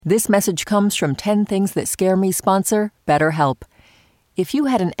This message comes from 10 Things That Scare Me sponsor, BetterHelp. If you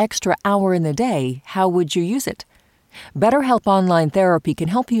had an extra hour in the day, how would you use it? BetterHelp Online Therapy can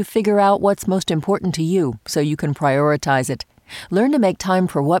help you figure out what's most important to you so you can prioritize it. Learn to make time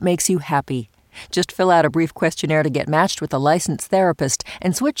for what makes you happy. Just fill out a brief questionnaire to get matched with a licensed therapist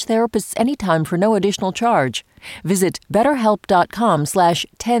and switch therapists anytime for no additional charge. Visit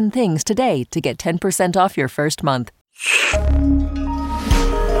betterhelp.com/10things today to get 10% off your first month.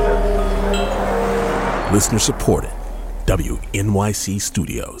 Listener supported. WNYC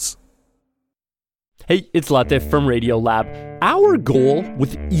Studios. Hey, it's Latif from Radiolab. Our goal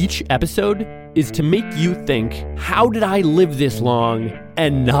with each episode is to make you think, how did I live this long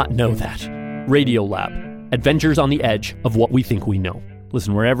and not know that? Radiolab, adventures on the edge of what we think we know.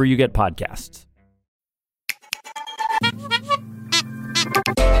 Listen wherever you get podcasts.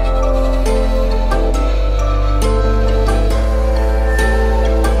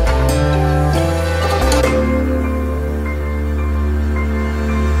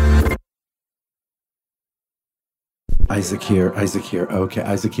 Isaac here. Okay,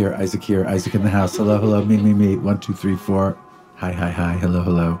 Isaac here. Isaac in the house. Hello. Me. 1, 2, 3, 4. Hi.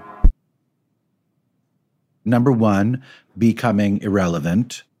 Hello. Number 1, becoming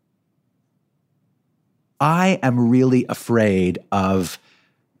irrelevant. I am really afraid of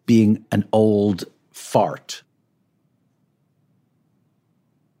being an old fart.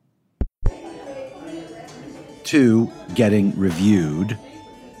 2, getting reviewed.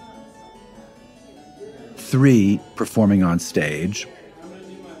 3, performing on stage.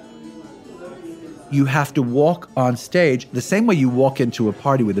 You have to walk on stage the same way you walk into a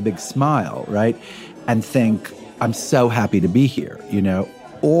party with a big smile, right? And think, I'm so happy to be here,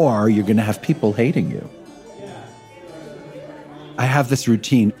 or you're going to have people hating you. I have this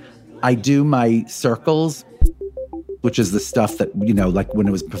routine. I do my circles, which is the stuff that, like when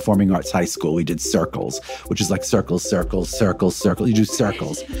it was performing arts high school, we did circles, which is like circles. You do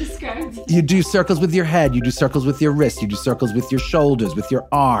circles. You do circles with your head. You do circles with your wrists. You do circles with your shoulders, with your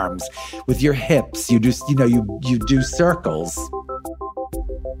arms, with your hips. You do circles.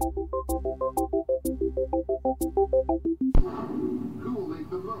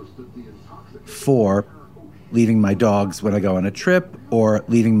 4, leaving my dogs when I go on a trip or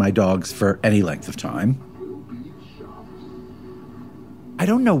leaving my dogs for any length of time. I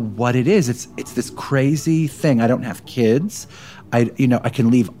don't know what it is. It's this crazy thing. I don't have kids. I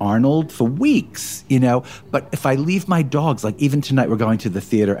can leave Arnold for weeks, but if I leave my dogs, like even tonight we're going to the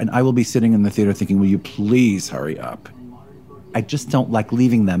theater and I will be sitting in the theater thinking, will you please hurry up? I just don't like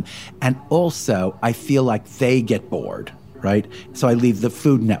leaving them. And also I feel like they get bored, right? So I leave the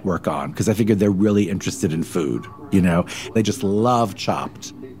Food Network on because I figured they're really interested in food, They just love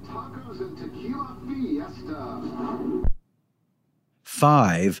Chopped.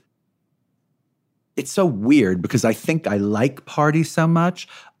 5, it's so weird because I think I like parties so much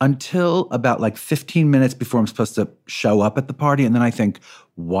until about like 15 minutes before I'm supposed to show up at the party. And then I think,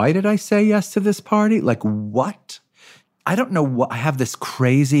 why did I say yes to this party? Like what? I don't know what, I have this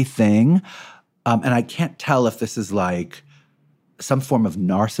crazy thing. And I can't tell if this is like some form of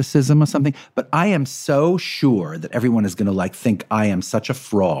narcissism or something, but I am so sure that everyone is going to think I am such a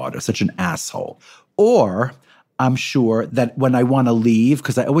fraud or such an asshole. Or I'm sure that when I want to leave,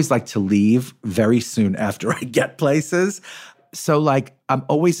 because I always like to leave very soon after I get places. So I'm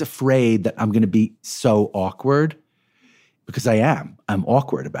always afraid that I'm going to be so awkward because I am. I'm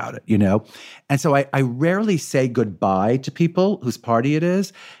awkward about it, And so I rarely say goodbye to people whose party it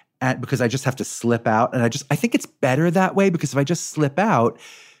is because I just have to slip out. And I think it's better that way because if I just slip out,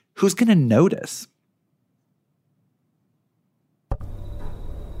 who's going to notice?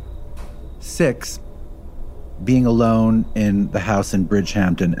 6, being alone in the house in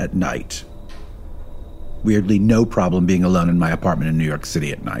Bridgehampton at night. Weirdly, no problem being alone in my apartment in New York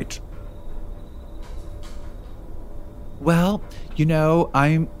City at night. Well,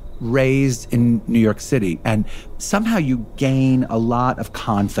 I'm raised in New York City, and somehow you gain a lot of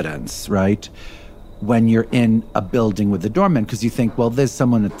confidence, right? When you're in a building with a doorman, because you think, well, there's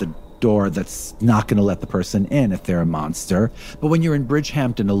someone at the door that's not going to let the person in if they're a monster. But when you're in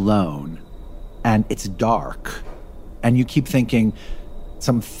Bridgehampton alone, and it's dark, and you keep thinking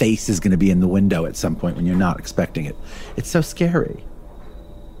some face is going to be in the window at some point when you're not expecting it. It's so scary.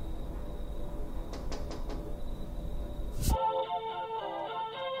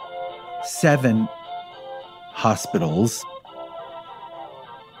 7 hospitals.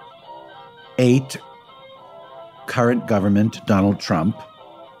 8, current government, Donald Trump.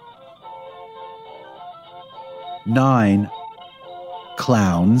 9,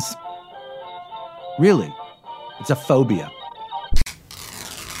 clowns. Really, it's a phobia.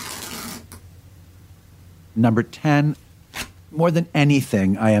 Number 10, more than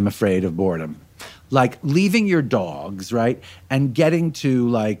anything, I am afraid of boredom. Like leaving your dogs, right? And getting to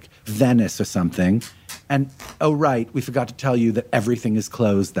like Venice or something. And, oh, right, we forgot to tell you that everything is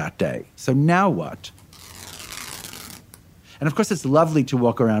closed that day. So now what? And of course, it's lovely to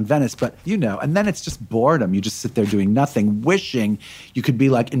walk around Venice, but and then it's just boredom. You just sit there doing nothing, wishing you could be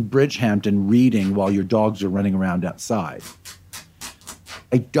like in Bridgehampton reading while your dogs are running around outside.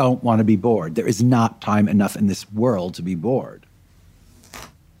 I don't want to be bored. There is not time enough in this world to be bored.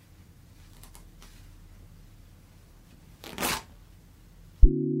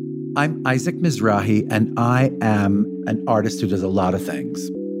 I'm Isaac Mizrahi, and I am an artist who does a lot of things.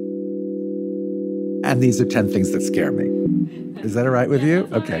 And these are 10 things that scare me. Is that all right with you?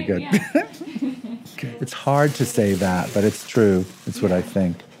 Okay, good. Okay. It's hard to say that, but it's true. It's what I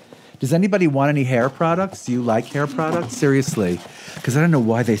think. Does anybody want any hair products? Do you like hair products? Seriously. Because I don't know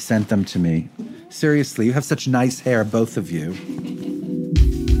why they sent them to me. Seriously, you have such nice hair, both of you.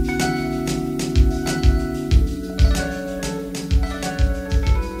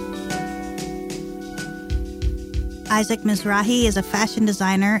 Isaac Mizrahi is a fashion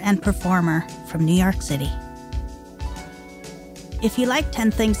designer and performer from New York City. If you like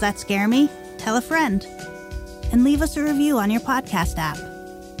 10 Things That Scare Me, tell a friend and leave us a review on your podcast app.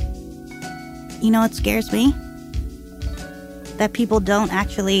 You know what scares me? That people don't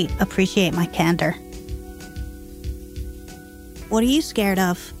actually appreciate my candor. What are you scared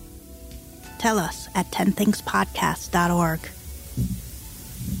of? Tell us at 10thingspodcast.org.